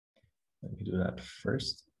Let me do that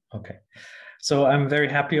first. Okay. So I'm very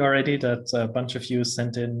happy already that a bunch of you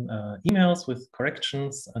sent in emails with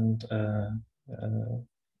corrections, and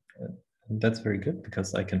that's very good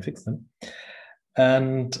because I can fix them.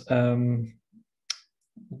 And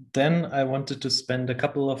then I wanted to spend a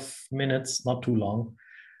couple of minutes, not too long,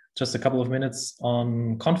 just a couple of minutes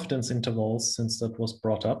on confidence intervals, since that was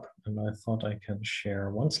brought up, and I thought I can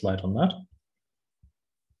share one slide on that.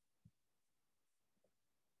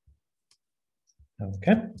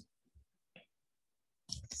 Okay.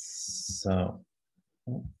 So,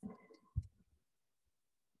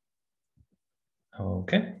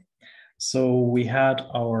 okay. So we had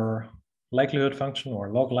our likelihood function,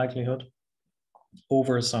 or log likelihood,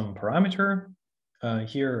 over some parameter.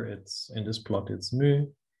 Here it's, in this plot, it's mu.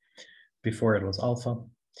 Before it was alpha.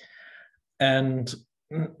 And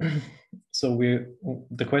so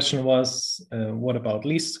the question was, what about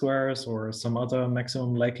least squares or some other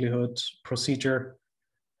maximum likelihood procedure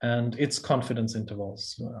and its confidence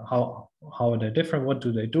intervals? How are they different? What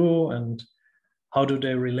do they do? And how do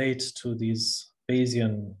they relate to these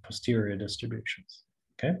Bayesian posterior distributions?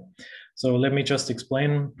 Okay, so let me just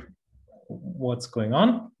explain what's going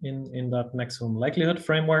on in that maximum likelihood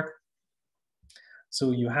framework.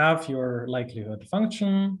 So you have your likelihood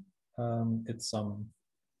function. It's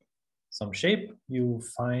some shape. You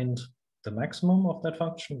find the maximum of that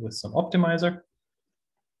function with some optimizer.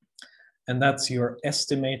 And that's your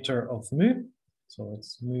estimator of mu. So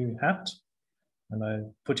it's mu hat. And I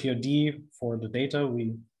put here D for the data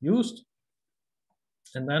we used.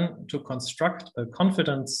 And then to construct a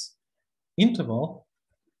confidence interval,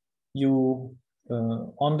 you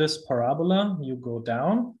on this parabola, you go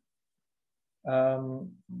down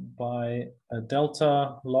by a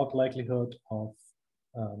delta log likelihood of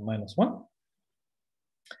 -1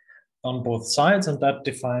 on both sides, and that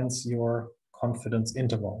defines your confidence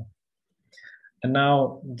interval. And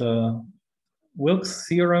now the Wilks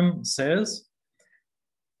theorem says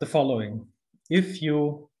the following: if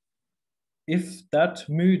that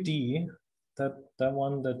mu d, that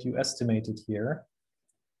one that you estimated here,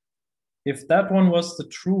 if that one was the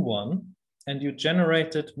true one, and you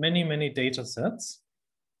generated many data sets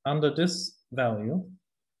under this value,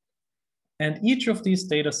 and each of these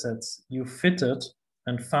data sets you fitted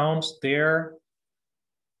and found their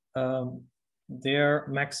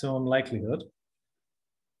maximum likelihood,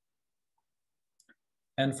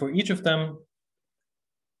 and for each of them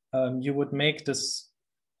you would make this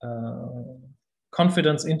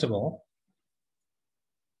confidence interval,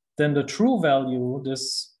 then the true value,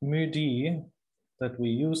 this mu d that we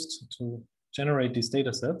used to generate these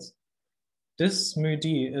data sets, this mu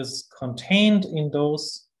d is contained in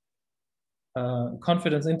those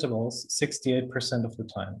confidence intervals 68% of the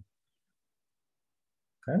time.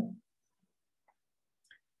 Okay.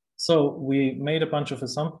 So we made a bunch of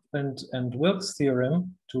assumptions, and Wilks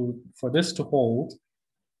theorem, for this to hold,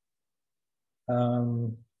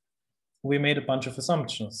 we made a bunch of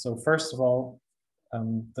assumptions. So first of all,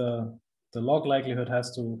 the log likelihood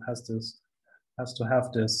has to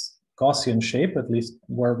have this Gaussian shape, at least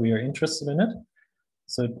where we are interested in it.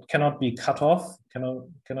 So it cannot be cut off,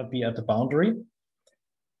 cannot be at the boundary.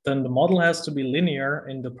 Then the model has to be linear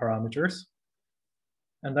in the parameters.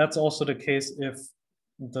 And that's also the case if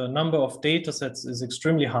the number of data sets is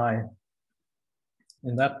extremely high.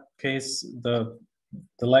 In that case, the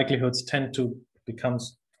likelihoods tend to become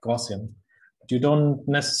Gaussian. But you don't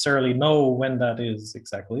necessarily know when that is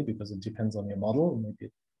exactly, because it depends on your model. Maybe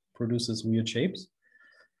it produces weird shapes.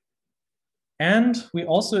 And we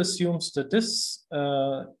also assumed that this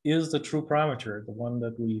is the true parameter, the one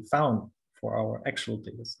that we found for our actual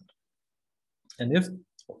data set. And if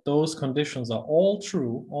those conditions are all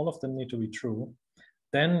true, all of them need to be true,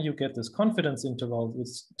 then you get this confidence interval,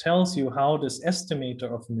 which tells you how this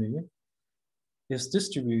estimator of mu is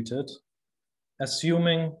distributed,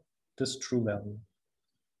 assuming this true value.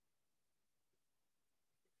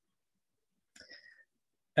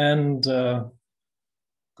 And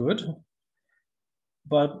good.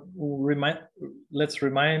 But let's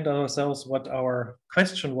remind ourselves what our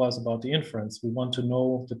question was about the inference. We want to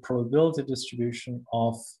know the probability distribution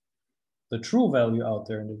of the true value out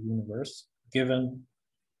there in the universe, given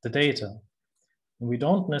the data. And we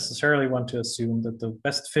don't necessarily want to assume that the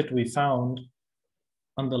best fit we found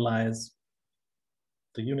underlies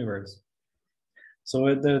the universe.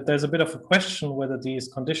 So there's a bit of a question whether these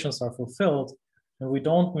conditions are fulfilled, and we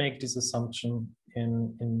don't make this assumption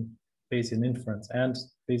in Bayesian inference. And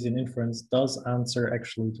Bayesian inference does answer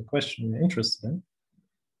actually the question we're interested in.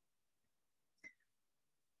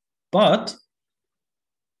 But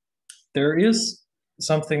there is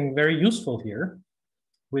something very useful here,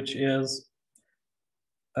 which is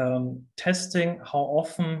testing how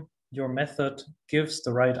often your method gives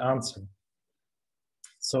the right answer.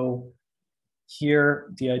 So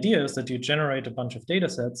here, the idea is that you generate a bunch of data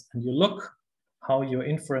sets and you look how your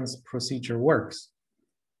inference procedure works.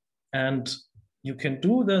 And you can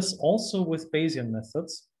do this also with Bayesian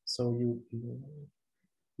methods. So you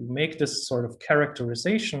make this sort of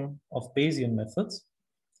characterization of Bayesian methods,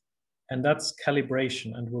 and that's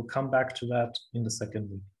calibration. And we'll come back to that in the second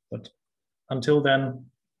week. But until then,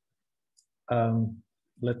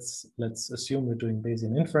 let's assume we're doing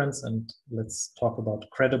Bayesian inference, and let's talk about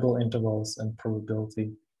credible intervals and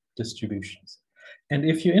probability distributions. And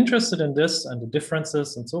if you're interested in this and the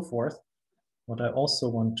differences and so forth, what I also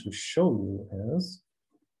want to show you is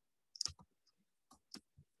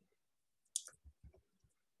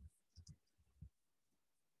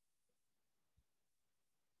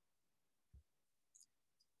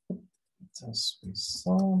as we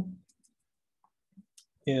saw,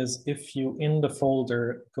 is if you in the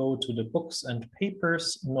folder go to the books and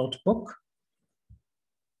papers notebook,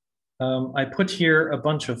 I put here a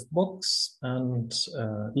bunch of books and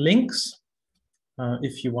links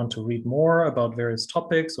if you want to read more about various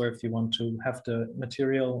topics, or if you want to have the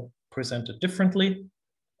material presented differently.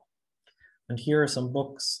 And here are some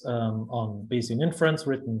books on Bayesian inference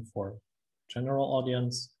written for general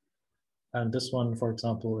audience. And this one, for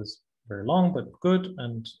example, is very long, but good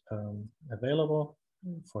and available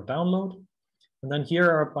for download. And then here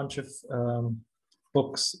are a bunch of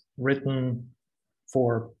books written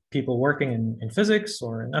for people working in physics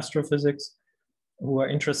or in astrophysics who are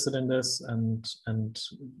interested in this, and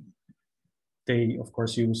they of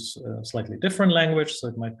course use a slightly different language, so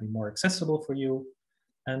it might be more accessible for you.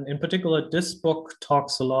 And in particular, this book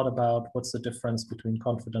talks a lot about what's the difference between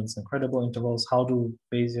confidence and credible intervals, how do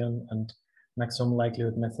Bayesian and maximum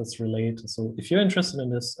likelihood methods relate. So if you're interested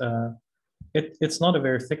in this, it's not a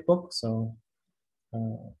very thick book, so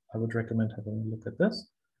I would recommend having a look at this.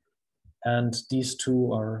 And these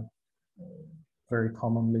two are very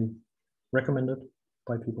commonly recommended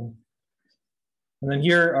by people. And then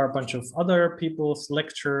here are a bunch of other people's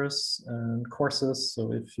lectures and courses.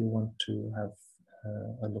 So if you want to have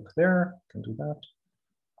a look there, you can do that.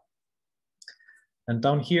 And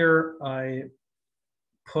down here, I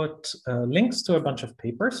put links to a bunch of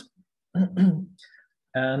papers.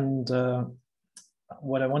 And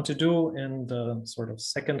what I want to do in the sort of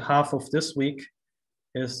second half of this week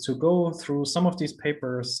is to go through some of these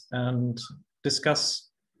papers and discuss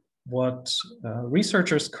what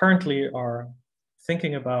researchers currently are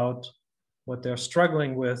thinking about, what they're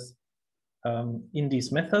struggling with in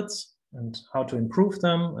these methods, and how to improve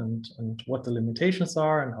them, and what the limitations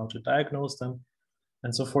are, and how to diagnose them.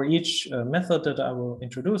 And so for each method that I will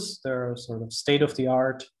introduce, there are sort of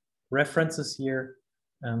state-of-the-art references here,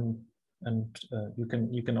 and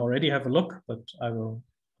you can already have a look, but I will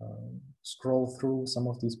scroll through some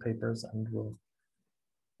of these papers, and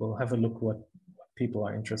we'll have a look what people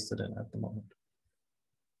are interested in at the moment.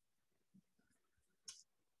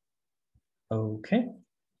 Okay.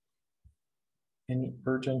 Any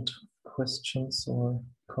urgent questions or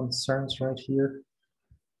concerns right here?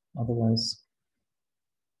 Otherwise,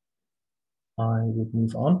 I would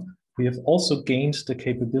move on. We have also gained the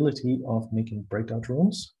capability of making breakout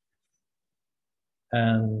rooms.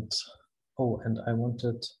 And, oh, and I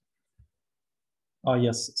wanted, oh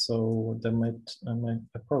yes, so there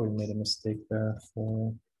I probably made a mistake there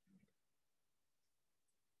for,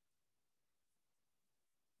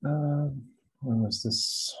 where was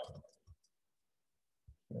this?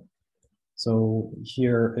 So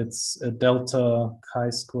here it's a delta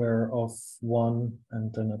chi-square of 1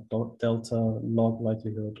 and then a delta log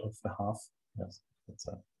likelihood of a half. Yes, that's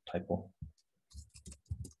a typo.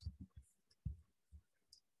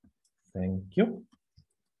 Thank you.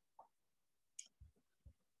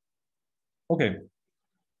 Okay,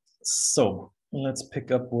 so let's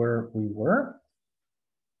pick up where we were.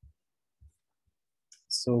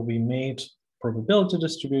 So we made probability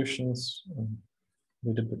distributions.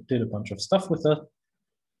 We did a bunch of stuff with it.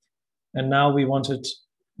 And now we wanted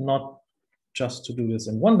not just to do this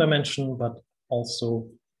in one dimension, but also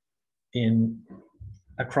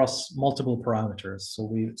across multiple parameters. So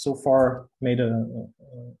we so far made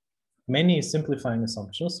many simplifying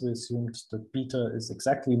assumptions. We assumed that beta is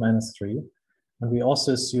exactly -3. And we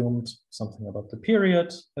also assumed something about the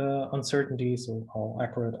period uncertainty, so how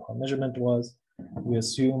accurate our measurement was. We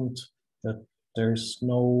assumed that there's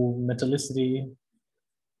no metallicity.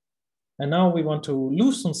 And now we want to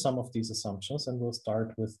loosen some of these assumptions, and we'll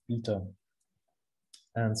start with beta.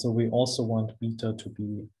 And so we also want beta to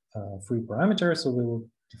be a free parameter. So we will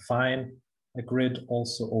define a grid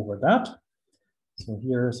also over that. So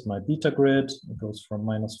here's my beta grid. It goes from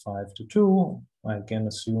 -5 to 2. I again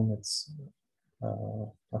assume it's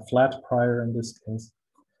a flat prior in this case.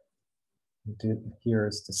 Here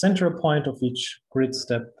is the center point of each grid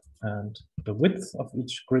step and the width of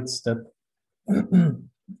each grid step.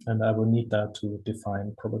 And I will need that to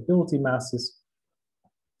define probability masses.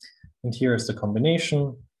 And here is the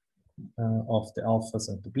combination of the alphas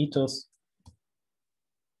and the betas.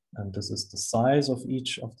 And this is the size of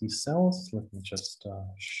each of these cells. Let me just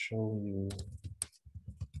show you.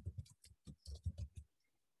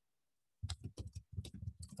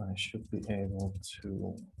 I should be able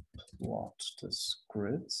to plot this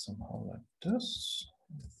grid somehow like this,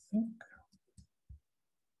 I think.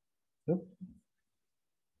 Yep.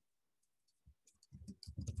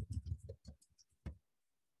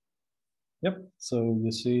 Yep, so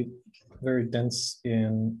you see very dense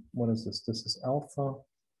in, what is this? This is alpha.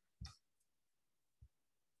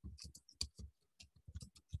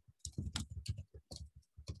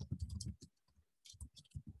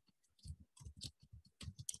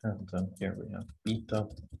 And then here we have beta,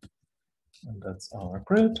 and that's our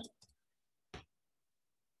grid.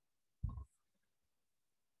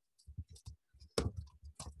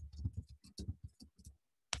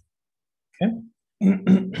 Okay.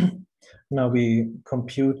 Now we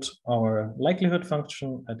compute our likelihood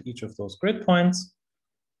function at each of those grid points.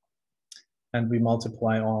 And we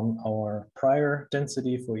multiply on our prior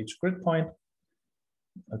density for each grid point.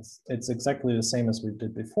 It's exactly the same as we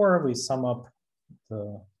did before. We sum up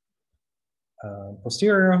the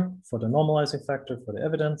posterior for the normalizing factor for the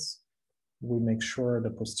evidence. We make sure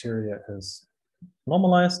the posterior is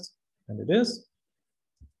normalized, and it is.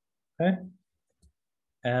 Okay.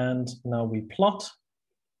 And now we plot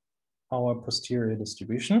our posterior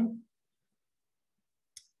distribution.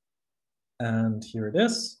 And here it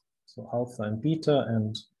is. So alpha and beta,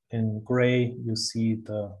 and in gray, you see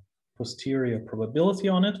the posterior probability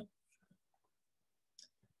on it.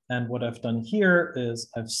 And what I've done here is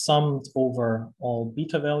I've summed over all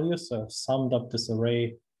beta values. So I've summed up this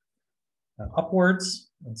array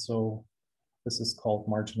upwards. And so this is called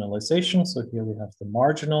marginalization. So here we have the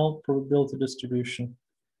marginal probability distribution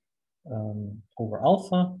over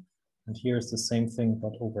alpha. And here's the same thing,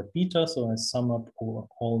 but over beta. So I sum up over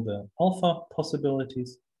all the alpha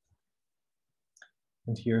possibilities.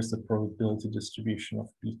 And here's the probability distribution of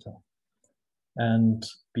beta. And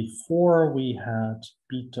before we had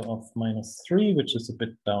beta of -3, which is a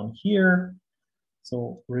bit down here.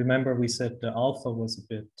 So remember we said the alpha was a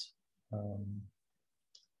bit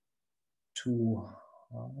too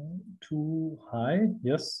high,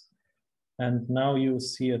 yes. And now you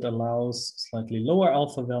see it allows slightly lower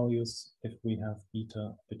alpha values if we have beta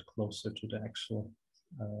a bit closer to the actual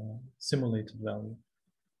simulated value.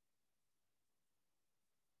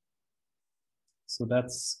 So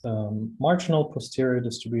that's marginal posterior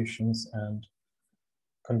distributions and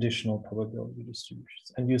conditional probability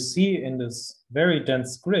distributions. And you see in this very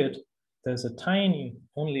dense grid, there's a tiny,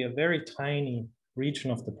 only a very tiny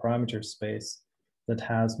region of the parameter space that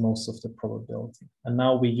has most of the probability. And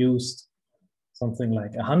now we used something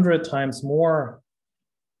like 100 times more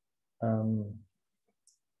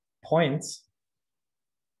points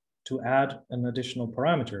to add an additional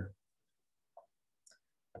parameter.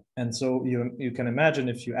 And so you can imagine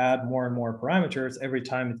if you add more and more parameters, every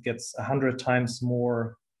time it gets 100 times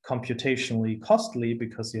more computationally costly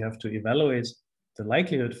because you have to evaluate the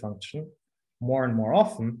likelihood function more and more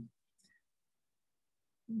often.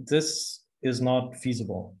 This is not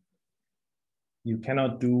feasible. You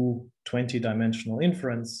cannot do 20-dimensional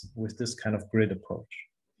inference with this kind of grid approach.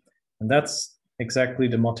 And that's exactly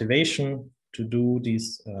the motivation to do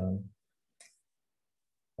these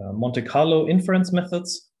Monte Carlo inference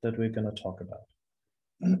methods that we're going to talk about.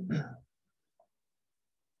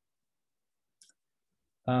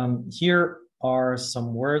 Here are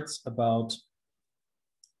some words about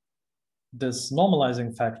this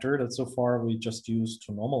normalizing factor that so far we just used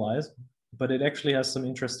to normalize, but it actually has some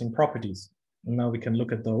interesting properties. And now we can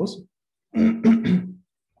look at those.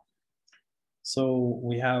 So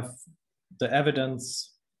we have the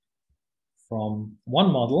evidence from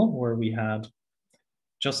one model where we had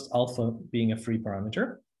just alpha being a free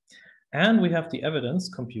parameter. And we have the evidence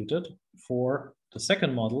computed for the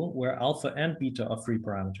second model where alpha and beta are free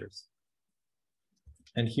parameters.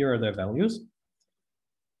 And here are their values.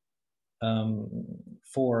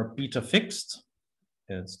 For beta fixed,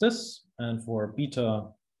 it's this. And for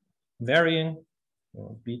beta varying,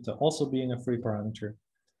 or beta also being a free parameter,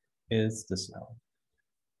 is this now.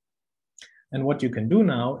 And what you can do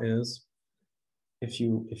now is, if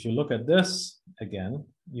you look at this again,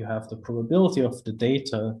 you have the probability of the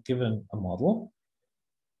data given a model.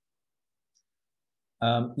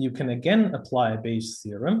 You can again apply Bayes'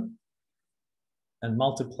 theorem and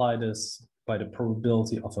multiply this by the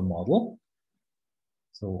probability of a model.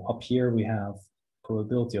 So up here we have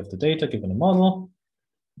probability of the data given a model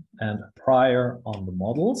and a prior on the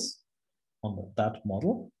models, on that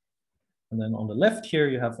model. And then on the left here,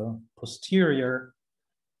 you have a posterior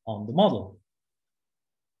on the model.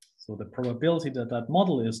 So the probability that that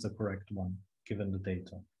model is the correct one, given the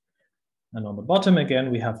data. And on the bottom,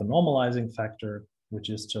 again, we have a normalizing factor, which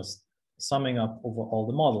is just summing up over all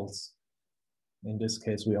the models. In this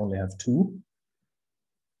case, we only have 2.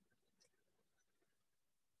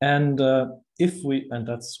 And and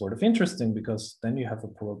that's sort of interesting because then you have a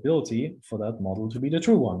probability for that model to be the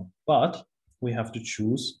true one. But we have to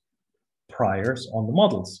choose priors on the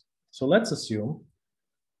models. So let's assume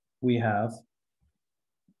we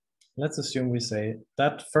say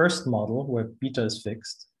that first model where beta is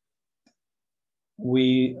fixed,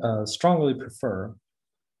 we strongly prefer,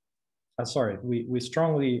 we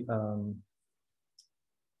strongly,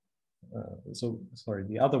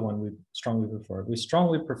 the other one we strongly prefer. We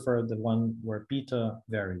strongly prefer the one where beta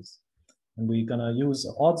varies. And we're gonna use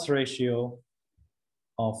the odds ratio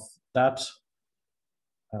of that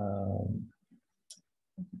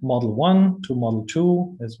model 1 to model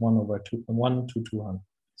 2 is 1 to 200.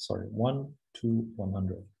 Sorry, 1 to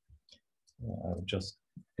 100. I'll just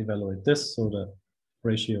evaluate this. So the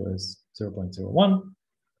ratio is 0.01.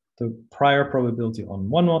 The prior probability on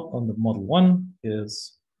the model 1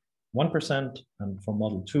 is 1%, and for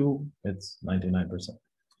model 2, it's 99%.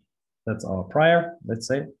 That's our prior, let's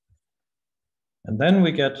say. And then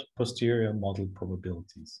we get posterior model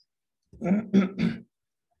probabilities.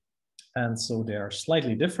 And so they are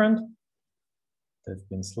slightly different. They've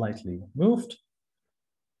been slightly moved,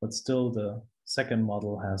 but still the second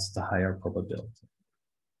model has the higher probability.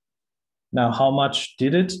 Now, how much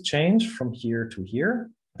did it change from here to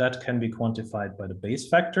here? That can be quantified by the Bayes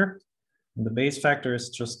factor. And the Bayes factor is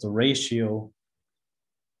just the ratio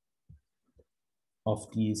of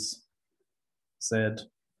these said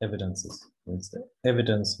evidences. It's the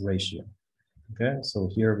evidence ratio. Okay, so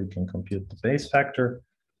here we can compute the Bayes factor.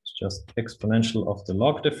 It's just exponential of the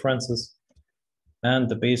log differences. And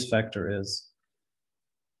the Bayes factor is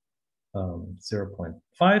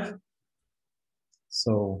 0.5.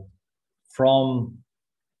 So from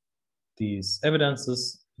these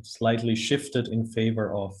evidences, it's slightly shifted in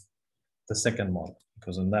favor of the second model,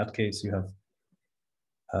 because in that case you have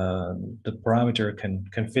the parameter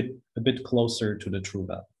can fit a bit closer to the true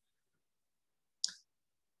value.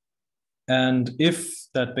 And if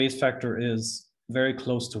that Bayes factor is very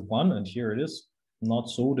close to 1, and here it is, not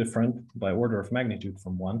so different by order of magnitude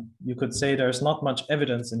from 1, you could say there's not much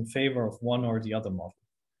evidence in favor of one or the other model.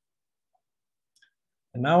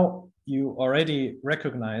 And now you already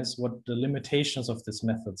recognize what the limitations of these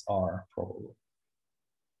methods are, probably.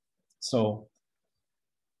 So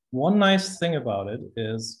one nice thing about it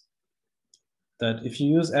is that if you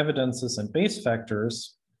use evidences and Bayes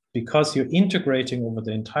factors, because you're integrating over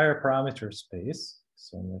the entire parameter space,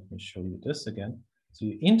 so let me show you this again. So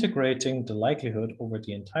you're integrating the likelihood over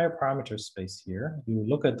the entire parameter space here. You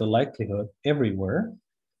look at the likelihood everywhere.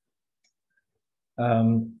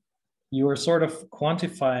 You are sort of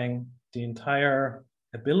quantifying the entire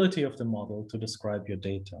ability of the model to describe your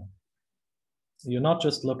data. You're not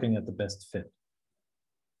just looking at the best fit.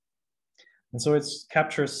 And so it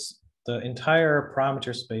captures the entire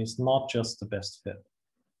parameter space, not just the best fit.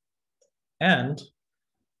 And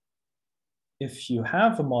if you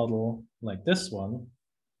have a model like this one,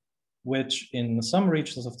 which in some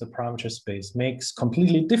regions of the parameter space makes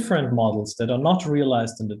completely different models that are not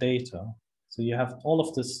realized in the data. So you have all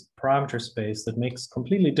of this parameter space that makes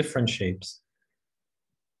completely different shapes.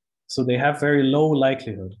 So they have very low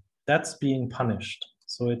likelihood. That's being punished.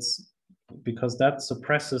 So it's because that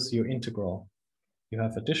suppresses your integral. You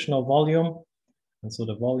have additional volume. And so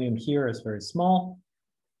the volume here is very small.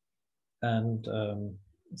 And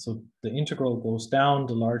so the integral goes down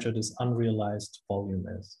the larger this unrealized volume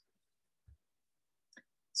is.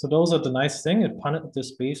 So those are the nice thing.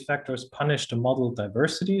 This Bayes factors punish the model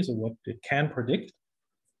diversity, so what it can predict,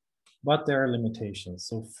 but there are limitations.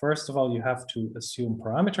 So first of all, you have to assume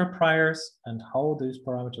parameter priors, and how these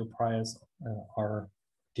parameter priors are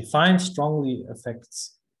defined strongly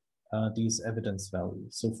affects these evidence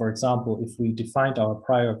values. So for example, if we defined our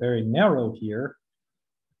prior very narrow here,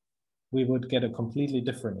 we would get a completely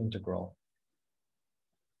different integral.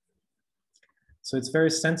 So it's very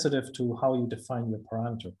sensitive to how you define your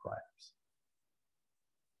parameter priors.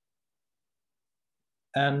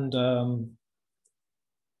 And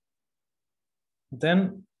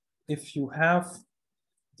then if you have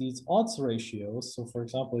these odds ratios, so for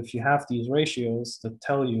example, if you have these ratios that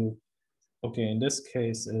tell you, okay, in this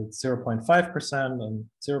case, it's 0.5% and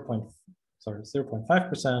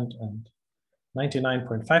 0.5% and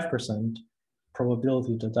 99.5%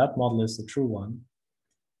 probability that that model is the true one,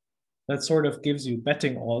 that sort of gives you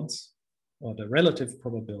betting odds or the relative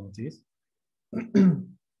probabilities.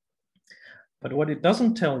 But what it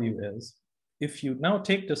doesn't tell you is, if you now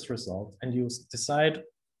take this result and you decide,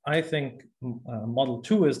 I think model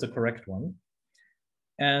 2 is the correct one,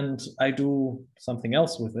 and I do something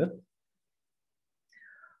else with it,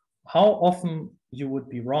 how often you would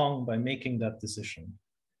be wrong by making that decision?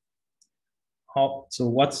 So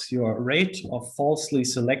what's your rate of falsely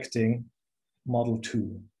selecting model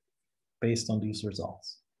 2 based on these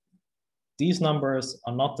results? These numbers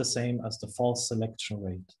are not the same as the false selection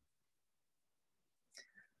rate.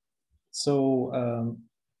 So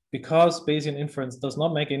because Bayesian inference does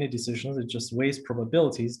not make any decisions, it just weighs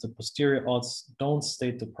probabilities, the posterior odds don't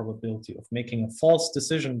state the probability of making a false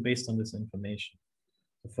decision based on this information.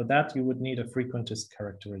 So for that, you would need a frequentist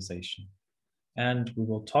characterization. And we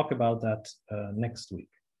will talk about that next week.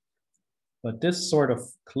 But this sort of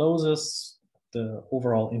closes the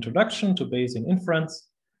overall introduction to Bayesian inference.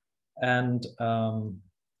 And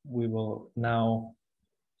we will now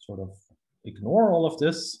sort of ignore all of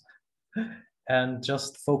this and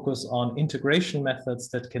just focus on integration methods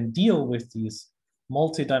that can deal with these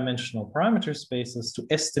multi-dimensional parameter spaces to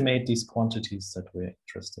estimate these quantities that we're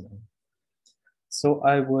interested in. So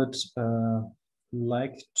I would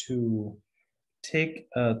like to take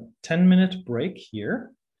a 10-minute break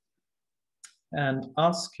here and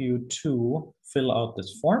ask you to fill out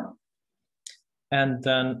this form and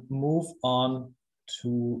then move on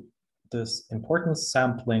to this importance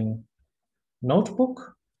sampling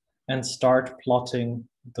notebook and start plotting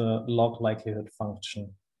the log likelihood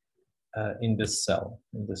function in this cell,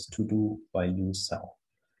 in this to do by you cell.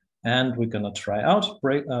 And we're gonna try out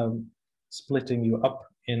splitting you up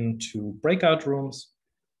into breakout rooms.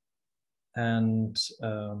 And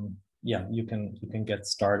yeah, you can get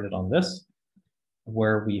started on this,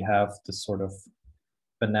 where we have this sort of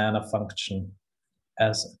banana function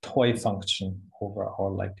as a toy function over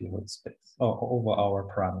our likelihood space, or over our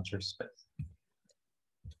parameter space.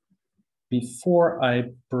 Before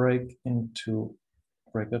I break into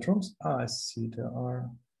breakout rooms, I see there are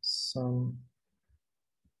some.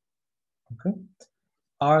 Okay.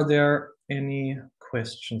 Are there any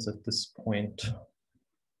questions at this point?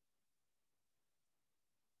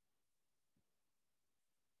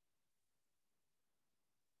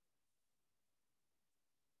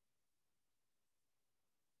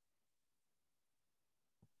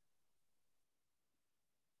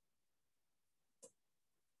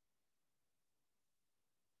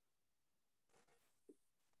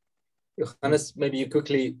 Johannes, maybe you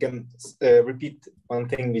quickly can repeat one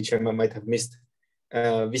thing which I might have missed.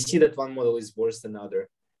 We see that one model is worse than another.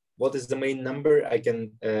 What is the main number I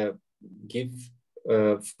can give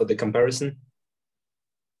for the comparison?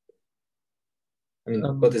 I mean,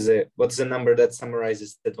 what's the number that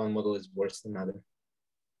summarizes that one model is worse than another?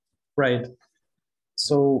 Right.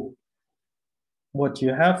 So what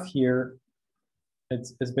you have here,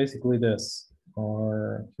 it's basically this,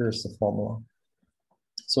 or here's the formula.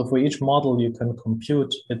 So for each model, you can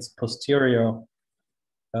compute its posterior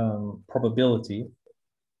probability.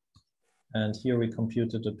 And here we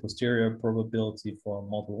computed the posterior probability for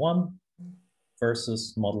model 1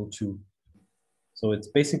 versus model 2. So it's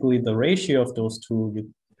basically the ratio of those two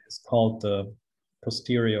is called the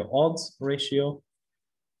posterior odds ratio.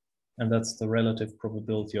 And that's the relative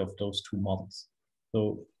probability of those two models.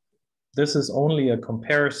 So this is only a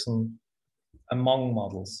comparison among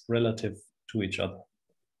models relative to each other.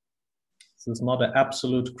 This is not an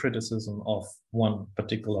absolute criticism of one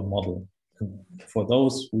particular model. And for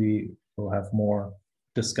those, we will have more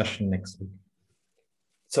discussion next week.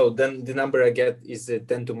 So then the number I get is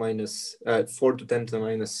 10 to minus 4 to 10 to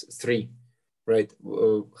minus 3, right?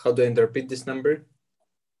 How do I interpret this number?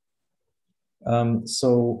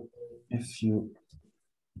 So if you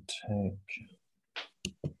take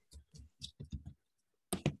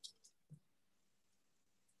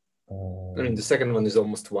I mean, the second one is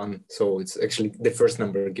almost 1, so it's actually the first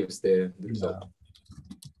number gives the result. Yeah.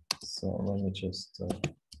 So let me just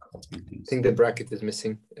copy these. I think the bracket is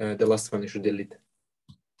missing. The last one you should delete.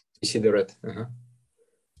 You see the red.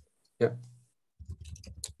 Yeah.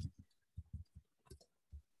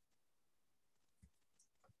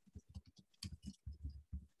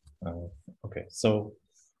 Okay, so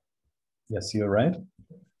yes, you're right.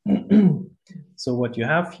 So what you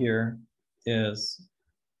have here is,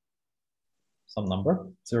 some number,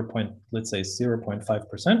 let's say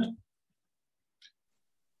 0.5%.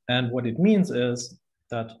 And what it means is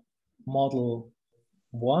that model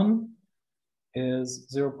 1 is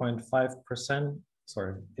 0.5%,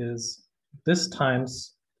 is this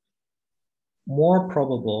times more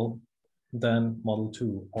probable than model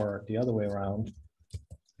 2, or the other way around.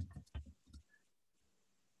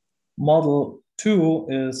 Model 2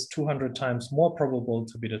 is 200 times more probable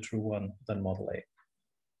to be the true one than model A.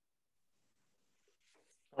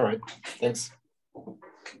 All right, thanks.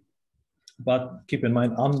 But keep in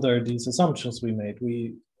mind, under these assumptions we made,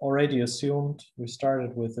 we already assumed, we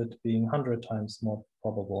started with it being 100 times more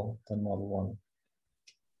probable than model 1.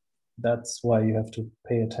 That's why you have to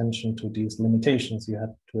pay attention to these limitations. You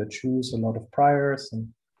have to choose a lot of priors,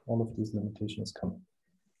 and all of these limitations come.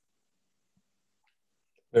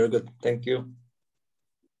 Very good, thank you.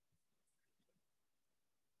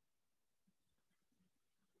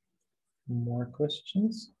 More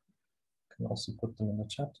questions? You can also put them in the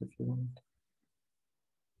chat if you want.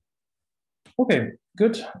 Okay,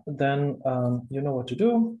 good. Then you know what to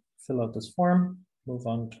do. Fill out this form, move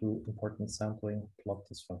on to importance sampling, plot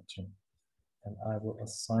this function. And I will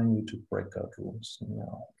assign you to breakout rooms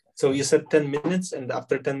now. So you said 10 minutes, and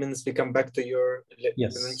after 10 minutes, we come back to your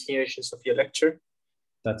pronunciations of your lecture?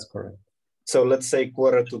 That's correct. So let's say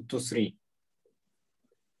 2:45 to 3.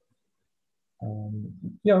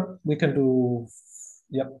 Yeah, we can do,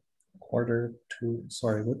 yep,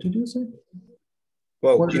 sorry, what did you say?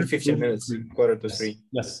 Well, in 15 minutes, 2:45.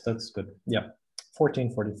 Yes, that's good. Yeah,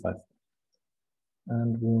 14:45.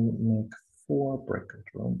 And we'll make 4 breakout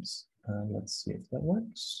rooms. And let's see if that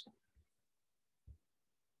works.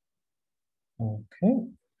 Okay.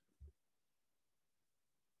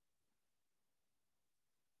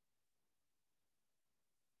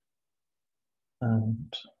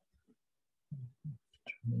 And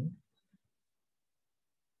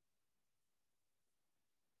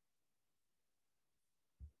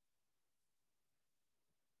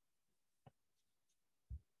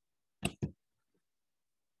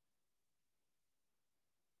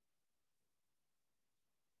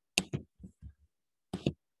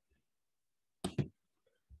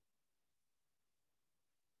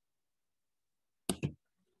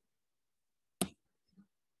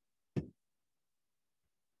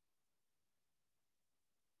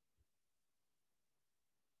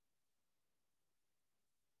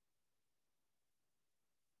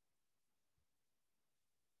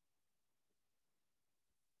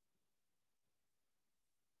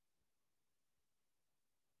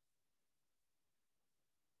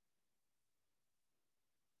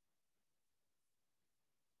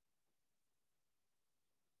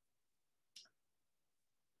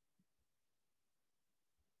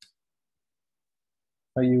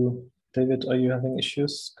David, are you having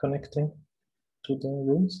issues connecting to the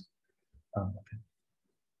rooms? Oh, okay.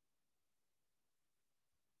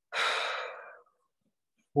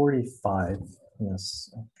 45,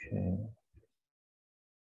 yes, okay.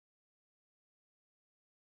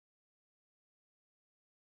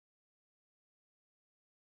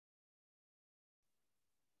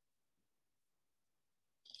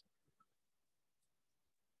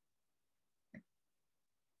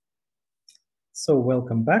 So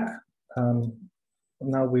welcome back.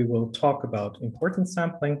 Now we will talk about importance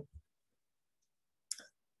sampling.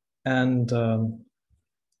 And let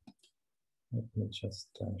me just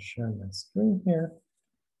share my screen here.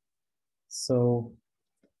 So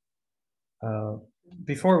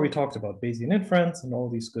before we talked about Bayesian inference and all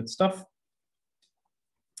these good stuff.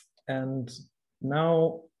 And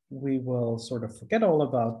now we will sort of forget all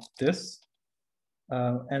about this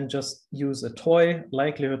and just use a toy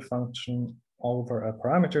likelihood function over a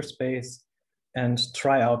parameter space and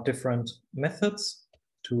try out different methods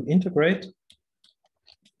to integrate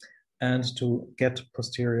and to get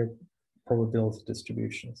posterior probability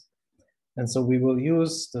distributions. And so we will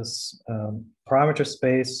use this parameter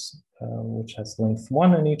space, which has length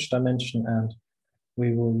 1 in each dimension, and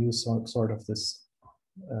we will use sort of this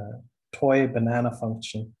toy banana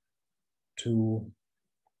function to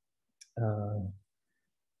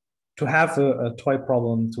have a toy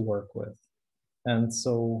problem to work with. And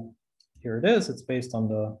so here it is. It's based on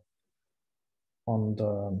the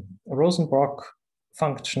Rosenbrock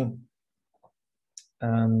function,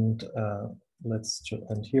 and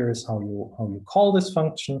and here is how you call this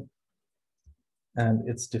function, and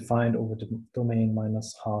it's defined over the domain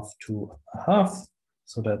 -12 to 1/2,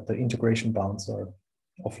 so that the integration bounds are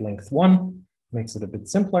of length 1, makes it a bit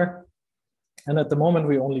simpler. And at the moment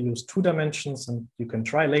we only use 2 dimensions, and you can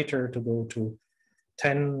try later to go to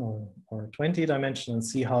 10 or 20 dimensions and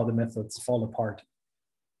see how the methods fall apart.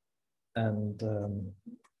 And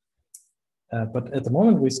but at the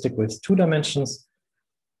moment we stick with 2 dimensions,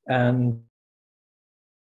 and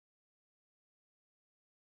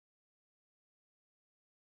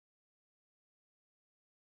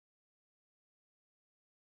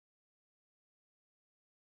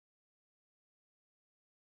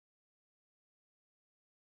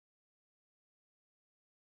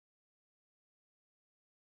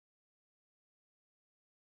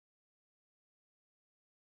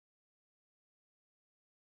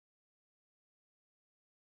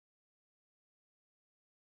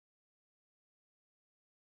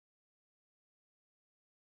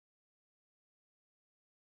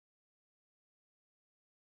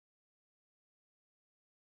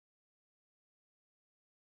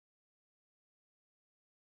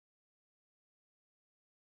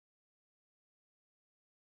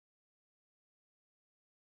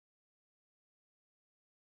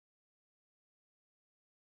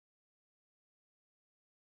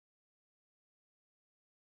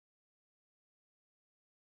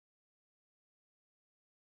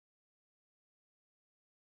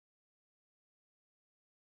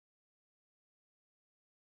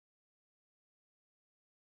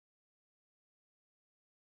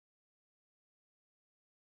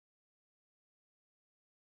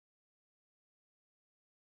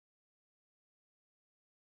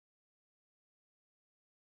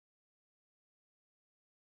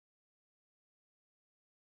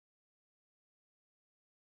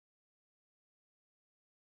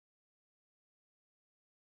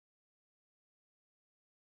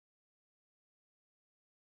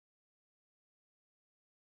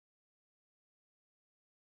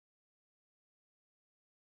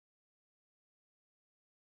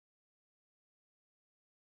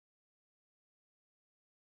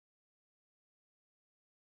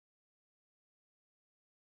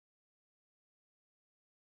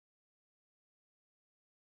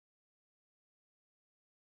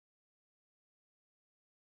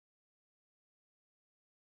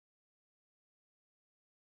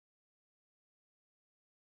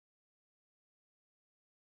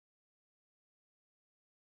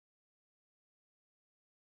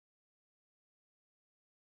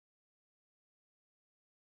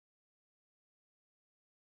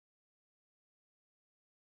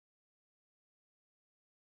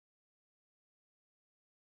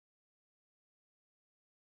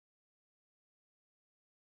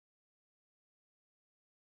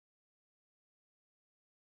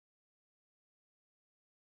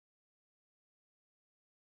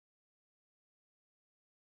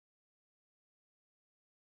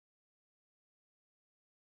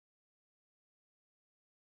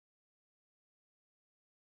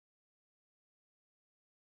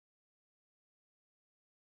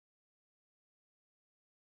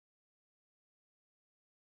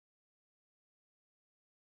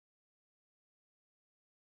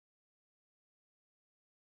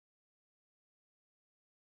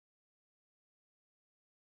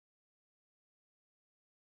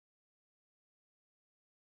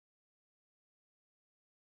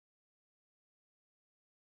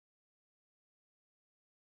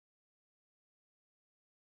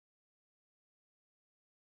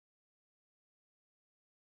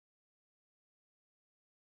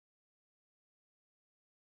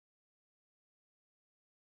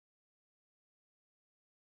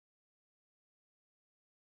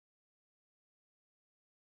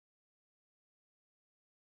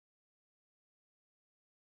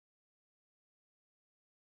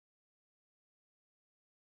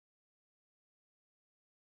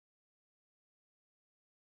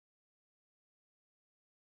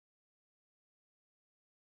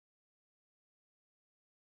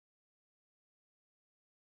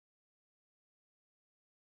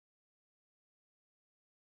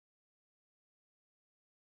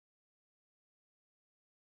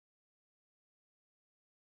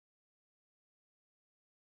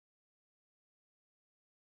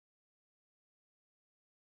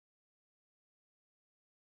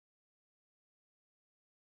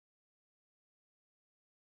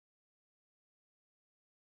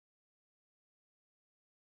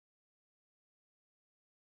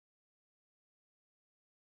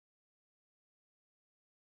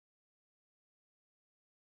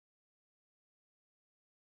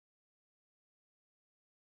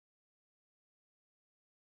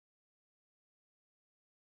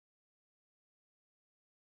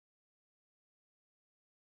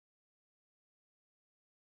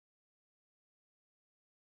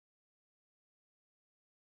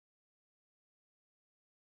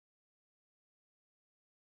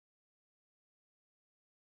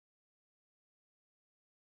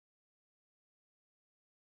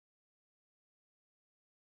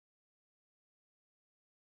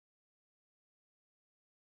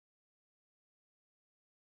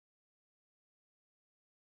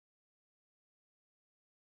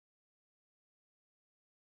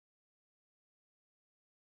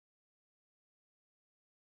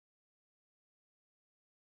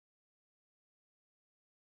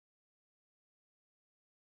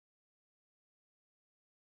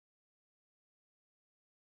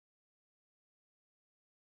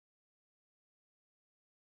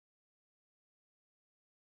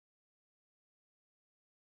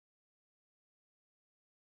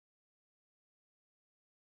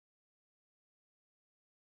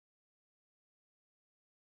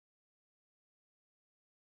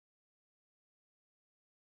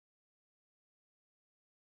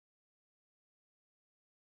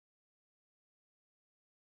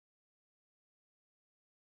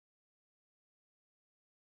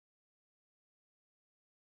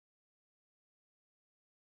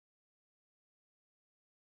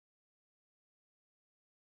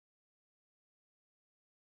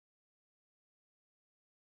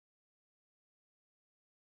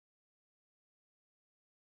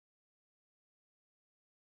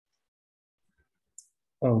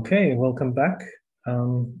Okay, welcome back.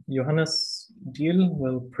 Johannes Diel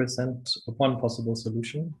will present one possible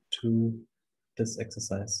solution to this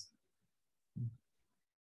exercise.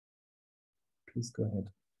 Please go ahead.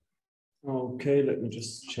 Okay, let me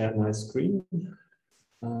just share my screen.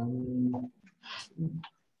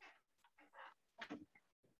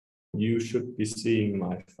 You should be seeing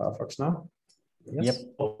my Firefox now. Yes. Yep.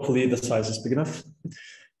 Hopefully the size is big enough.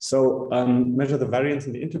 So measure the variance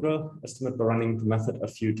in the integral, estimate by running the method a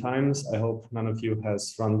few times. I hope none of you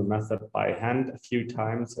has run the method by hand a few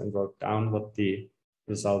times and wrote down what the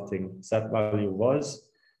resulting z value was,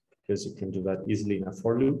 because you can do that easily in a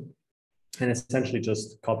for loop. And essentially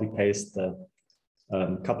just copy paste the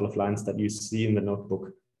couple of lines that you see in the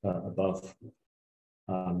notebook above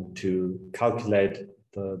to calculate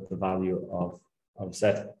the value of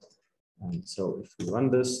z. And so if we run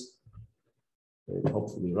this, it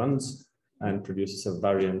hopefully runs and produces a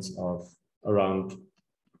variance of around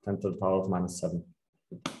 10 to the power of -7.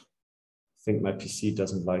 I think my PC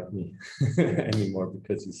doesn't like me anymore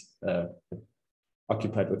because he's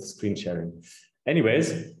occupied with screen sharing.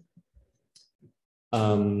 Anyways,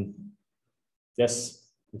 yes,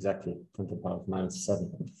 exactly, 10 to the power of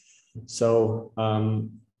 -7. So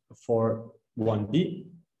for 1B,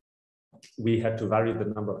 we had to vary the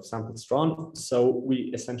number of samples drawn. So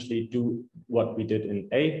we essentially do what we did in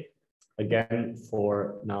A, again,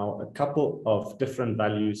 for now a couple of different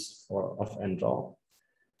values of n draw,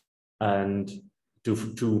 and do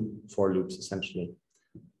two for loops essentially.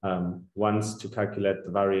 Once to calculate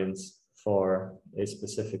the variance for a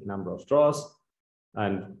specific number of draws,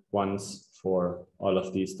 and once for all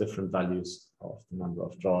of these different values of the number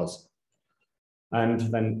of draws. And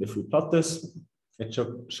then if we plot this, it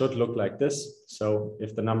should look like this. So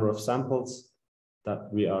if the number of samples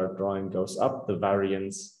that we are drawing goes up, the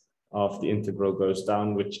variance of the integral goes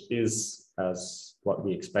down, which is as what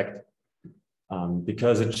we expect,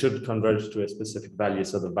 because it should converge to a specific value.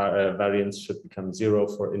 So the variance should become 0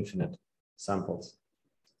 for infinite samples.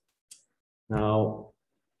 Now,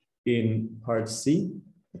 in part C,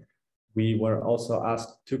 we were also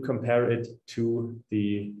asked to compare it to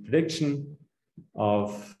the prediction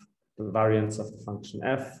of the variance of the function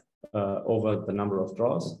f over the number of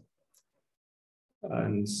draws.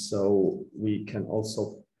 And so we can also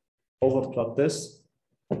overplot this.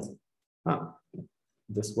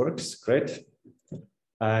 This works, great.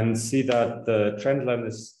 And see that the trend line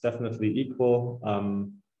is definitely equal.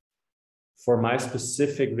 For my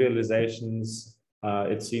specific realizations,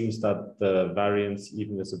 it seems that the variance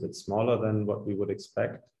even is a bit smaller than what we would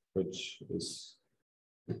expect, which is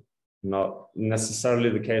not necessarily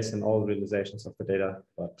the case in all realizations of the data,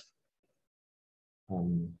 but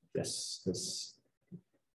yes, this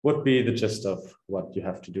would be the gist of what you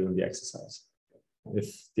have to do in the exercise. If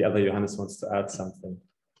the other Johannes wants to add something,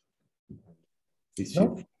 please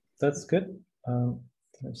feel free. That's good.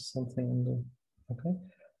 There's something in the, okay.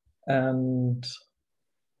 And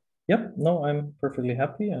yep, no, I'm perfectly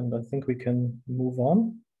happy, and I think we can move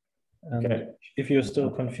on. And okay. If you're still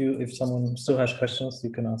confused, if someone still has questions, you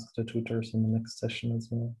can ask the tutors in the next session as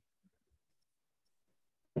well.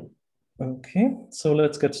 Okay, so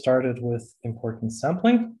let's get started with importance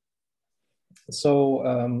sampling. So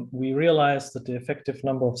we realized that the effective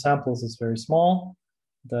number of samples is very small,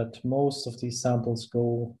 that most of these samples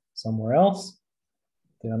go somewhere else.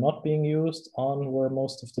 They are not being used on where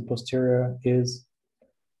most of the posterior is.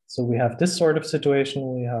 So we have this sort of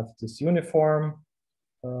situation. We have this uniform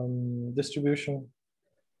distribution,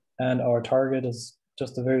 and our target is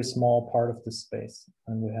just a very small part of this space.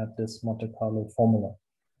 And we have this Monte Carlo formula.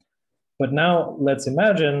 But now let's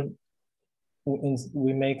imagine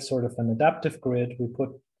we make sort of an adaptive grid. We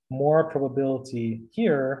put more probability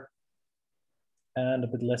here and a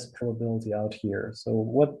bit less probability out here. So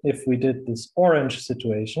what if we did this orange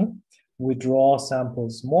situation? We draw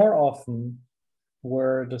samples more often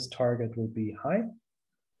where this target will be high.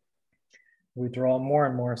 We draw more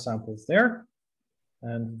and more samples there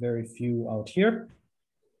and very few out here.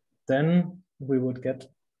 Then we would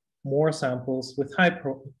get more samples with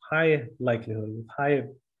high likelihood, with high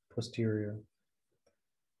posterior.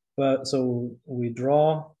 But so we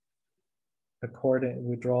draw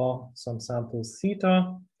some samples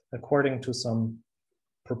theta according to some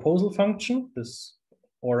proposal function, this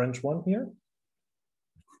orange one here.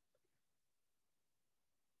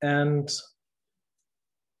 And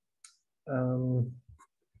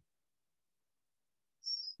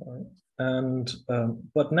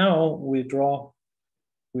but now we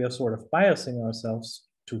are sort of biasing ourselves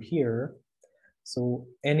to here. So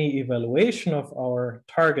any evaluation of our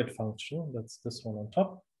target function, that's this one on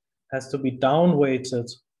top, has to be down-weighted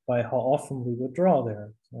by how often we would draw there,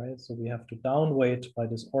 right? So we have to downweight by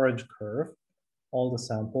this orange curve all the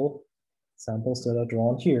samples that are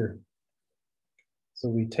drawn here. So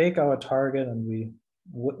we take our target and we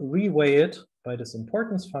reweigh it by this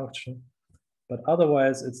importance function, but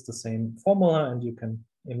otherwise it's the same formula, and you can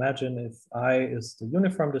imagine if I is the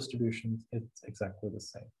uniform distribution, it's exactly the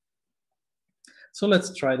same. So let's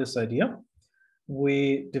try this idea.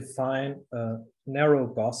 We define a narrow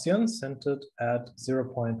Gaussian centered at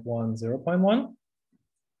 0.1, 0.1,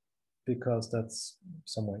 because that's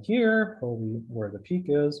somewhere here, probably where the peak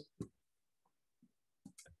is.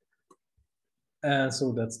 And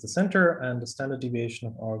so that's the center, and the standard deviation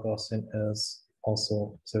of our Gaussian is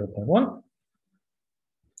also 0.1.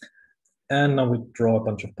 And now we draw a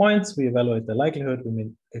bunch of points, we evaluate the likelihood, we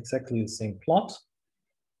make exactly the same plot.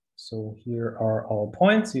 So here are our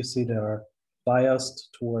points. You see they are biased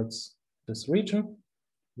towards this region.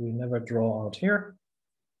 We never draw out here.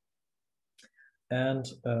 And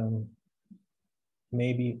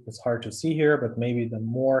maybe it's hard to see here, but maybe the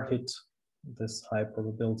more hit this high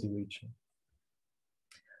probability region.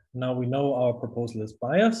 Now we know our proposal is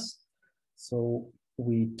biased. So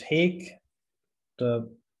we take the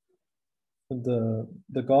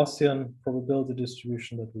Gaussian probability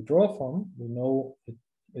distribution that we draw from. We know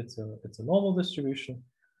it's a normal distribution,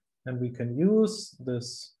 and we can use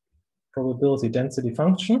this probability density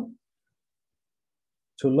function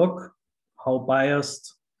to look how biased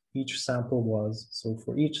each sample was. So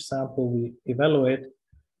for each sample, we evaluate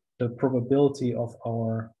the probability of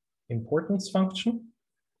our importance function,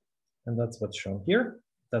 and that's what's shown here.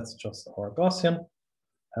 That's just our Gaussian,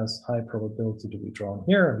 has high probability to be drawn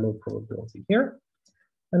here and low probability here.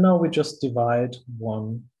 And now we just divide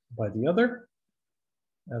one by the other,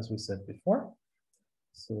 as we said before.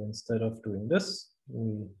 So instead of doing this,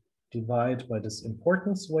 we divide by this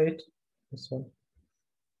importance weight, this one.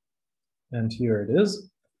 And here it is.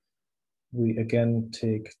 We again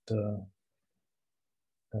take the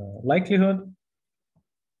likelihood,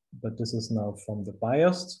 but this is now from the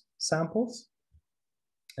biased samples.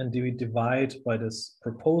 And we divide by this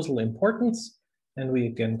proposal importance, and we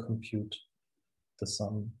again compute the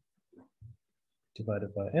sum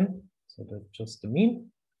divided by n. So that's just the mean.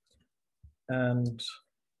 And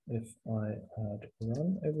if I had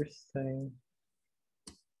run everything,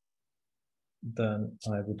 then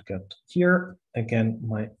I would get here again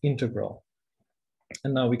my integral.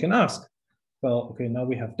 And now we can ask, well, okay, now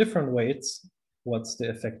we have different weights. What's the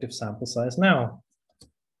effective sample size now?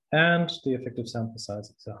 And the effective sample size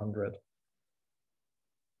is 100.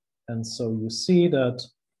 And so you see that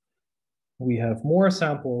we have more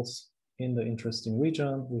samples in the interesting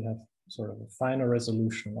region. We have sort of a finer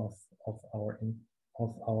resolution of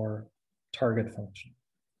our target function.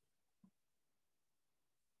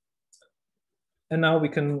 And now we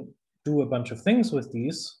can do a bunch of things with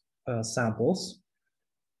these samples.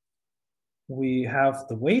 We have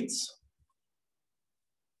the weights,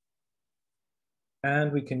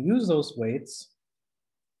 and we can use those weights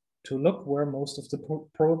to look where most of the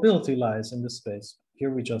probability lies in this space.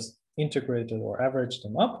 Here we just integrated or averaged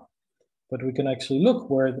them up, but we can actually look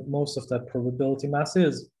where most of that probability mass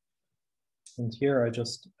is. And here I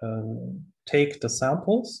just take the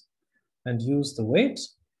samples and use the weight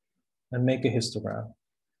and make a histogram.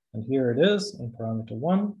 And here it is in parameter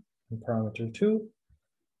 1 and parameter 2.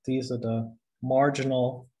 These are the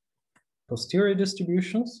marginal posterior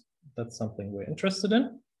distributions. That's something we're interested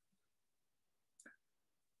in.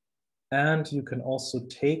 And you can also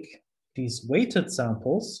take these weighted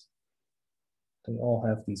samples. They all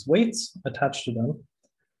have these weights attached to them.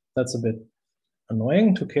 That's a bit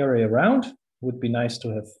annoying to carry around. Would be nice to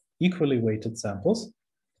have equally weighted samples.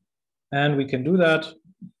 And we can do that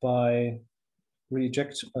by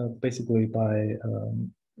basically by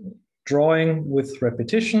drawing with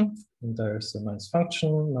repetition. And there's a nice function,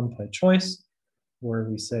 numpy choice, where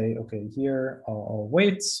we say, okay, here are our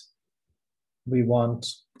weights. We want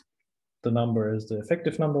the number is the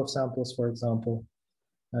effective number of samples, for example.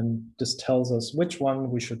 And this tells us which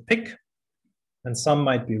one we should pick. And some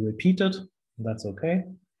might be repeated, that's okay.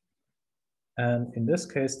 And in this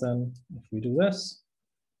case, then, if we do this,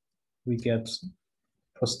 we get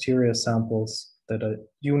posterior samples that are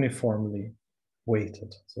uniformly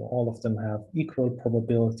weighted. So all of them have equal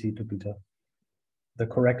probability to be the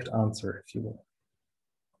correct answer, if you will.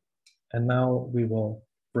 And now we will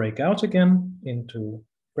break out again into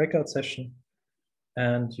breakout session,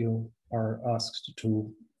 and you are asked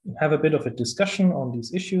to have a bit of a discussion on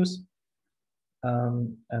these issues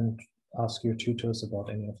and ask your tutors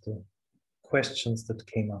about any of the questions that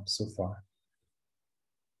came up so far.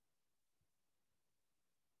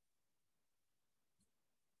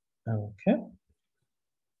 Okay.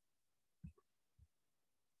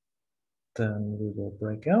 Then we will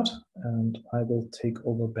break out, and I will take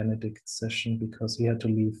over Benedict's session because he had to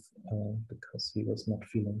leave because he was not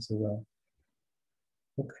feeling so well.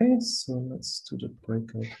 Okay, so let's do the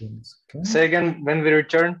breakout rooms again. Say again when we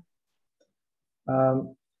return.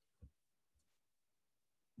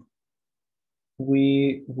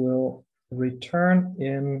 We will return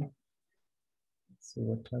in, let's see,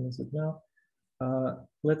 what time is it now?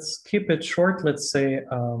 Let's keep it short, let's say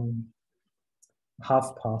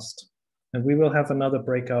past. And we will have another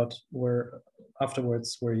breakout where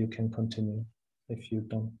afterwards where you can continue if you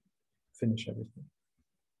don't finish everything.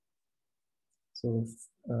 So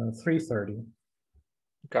 3:30.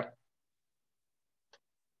 Okay.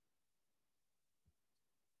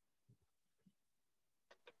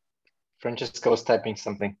 Francesca was typing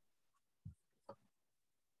something.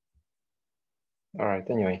 All right,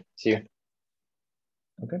 anyway, see you.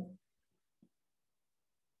 Okay.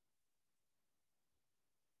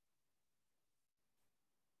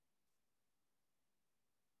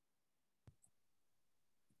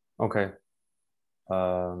 Okay.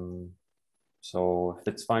 So if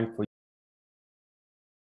it's fine for you.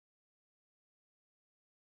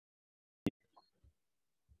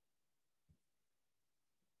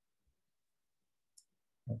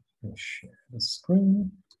 Let me share the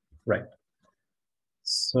screen. Right.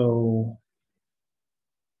 So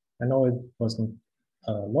I know it wasn't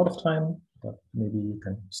a lot of time, but maybe you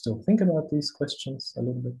can still think about these questions a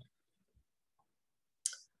little bit.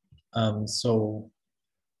 So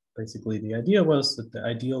basically the idea was that the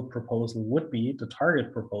ideal proposal would be the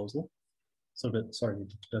target proposal. So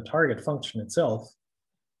the target function itself.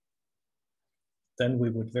 Then we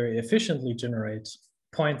would very efficiently generate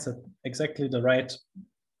points at exactly the right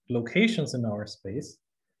locations in our space.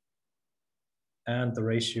 And the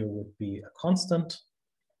ratio would be a constant.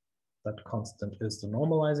 That constant is the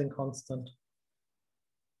normalizing constant.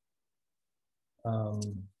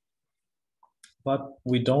 But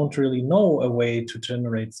we don't really know a way to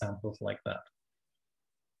generate samples like that.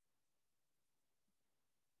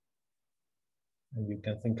 And you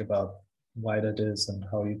can think about why that is and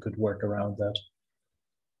how you could work around that.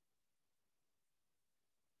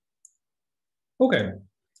 Okay,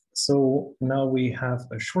 so now we have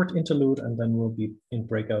a short interlude and then we'll be in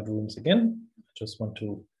breakout rooms again. I just want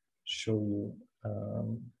to show you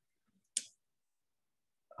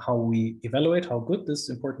how we evaluate how good this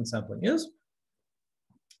importance sampling is.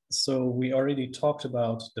 So we already talked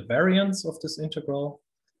about the variance of this integral.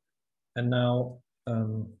 And now,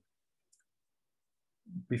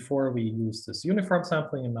 before we use this uniform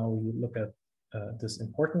sampling, and now we look at this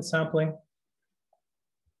importance sampling.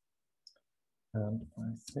 And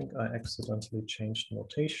I think I accidentally changed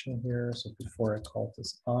notation here. So before I called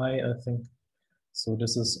this I think. So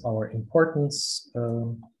this is our importance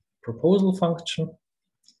proposal function.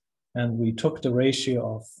 And we took the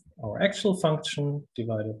ratio of our actual function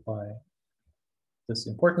divided by this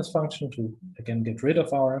importance function to, again, get rid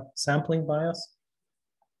of our sampling bias.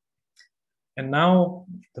 And now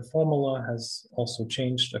the formula has also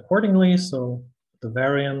changed accordingly. So the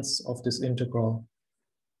variance of this integral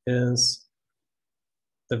is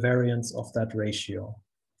the variance of that ratio.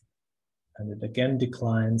 And it again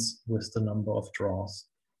declines with the number of draws.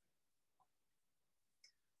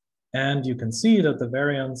 And you can see that the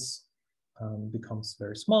variance becomes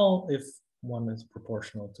very small if one is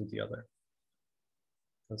proportional to the other,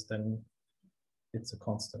 because then it's a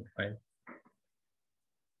constant, right?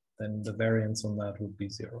 Then the variance on that would be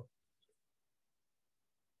 0.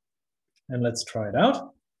 And let's try it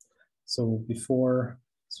out. So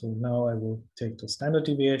now I will take the standard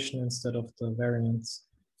deviation instead of the variance.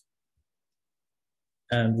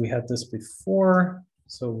 And we had this before,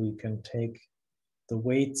 so we can take the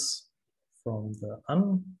weights from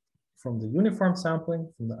the uniform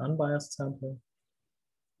sampling, from the unbiased sampling.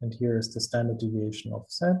 And here is the standard deviation of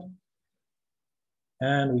Z.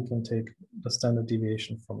 And we can take the standard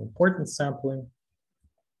deviation from importance sampling.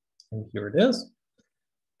 And here it is.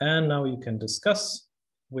 And now you can discuss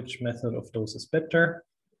which method of those is better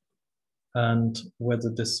and whether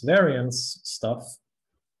this variance stuff,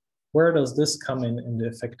 where does this come in the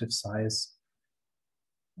effective size,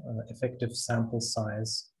 effective sample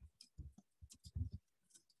size,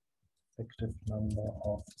 effective number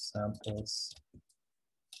of samples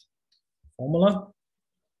formula.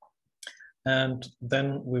 And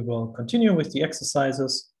then we will continue with the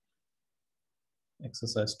exercises,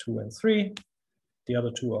 exercise 2 and 3. The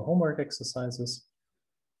other 2 are homework exercises.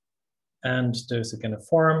 And there's again a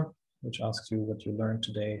form which asks you what you learned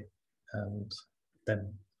today, and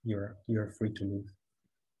then you're free to leave.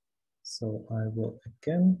 So I will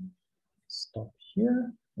again stop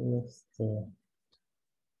here with the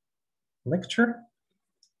lecture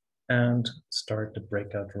and start the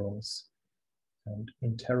breakout rooms and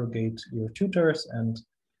interrogate your tutors, and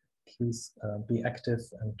please be active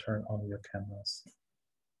and turn on your cameras.